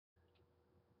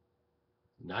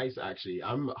Nice, actually.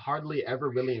 I'm hardly ever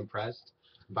really impressed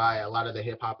by a lot of the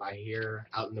hip hop I hear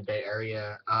out in the Bay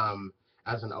Area.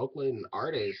 As an Oakland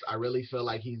artist, I really feel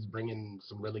like he's bringing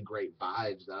some really great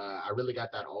vibes. I really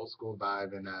got that old school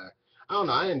vibe, and I don't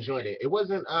know, I enjoyed it.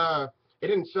 It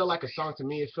didn't feel like a song to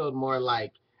me. It felt more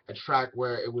like a track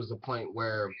where it was a point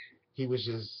where he was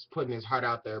just putting his heart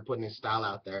out there, putting his style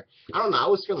out there. I don't know, I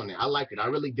was feeling it. I liked it. I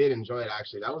really did enjoy it,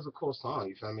 actually. That was a cool song.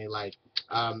 You feel me? Like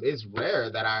it's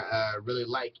rare that I really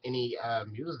like any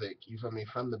music, you feel me,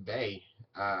 from the Bay.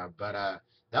 But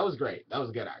that was great. That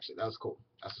was good, actually. That was cool.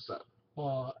 That's what's up.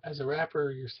 Well, as a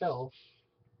rapper yourself,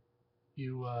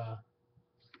 you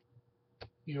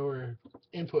your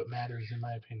input matters, in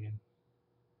my opinion.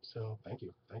 So, Thank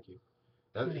you. Thank you.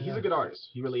 He's a yeah. good artist.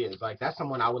 He really is. Like, that's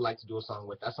someone I would like to do a song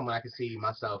with. That's someone I could see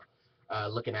myself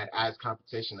looking at as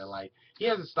competition. And, like, he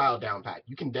has a style down pat.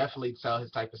 You can definitely tell his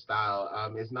type of style.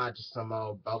 It's not just some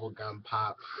old bubblegum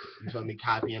pop, you feel me,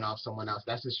 copying off someone else.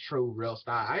 That's his true, real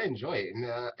style. I enjoy it. And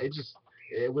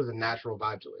it was a natural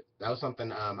vibe to it. That was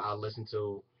something I'll listen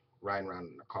to riding around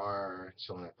in the car,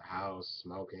 chilling at the house,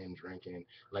 smoking, drinking.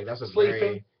 Like, that's a Sleeping.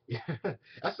 very,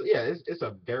 yeah, it's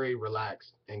a very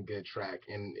relaxed and good track.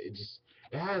 And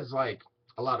it has like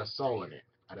a lot of soul in it.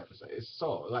 I'd have to say it's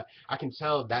soul. Like I can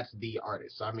tell that's the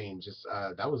artist. So I mean, just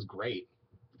that was great.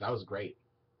 That was great.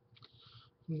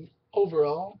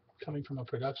 Overall, coming from a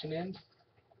production end,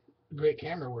 great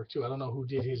camera work too. I don't know who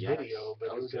did his Yes, video, but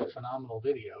that it was was a good. phenomenal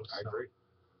video. I So, agree.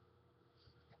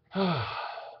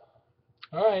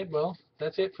 all right, well,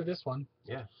 that's it for this one.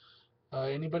 Yeah.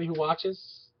 Anybody who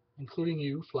watches, including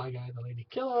you, Fly Guy, the Lady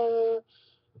Killer,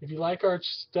 if you like our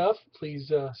stuff, please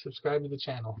subscribe to the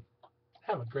channel.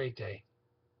 Have a great day.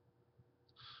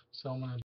 So I'm gonna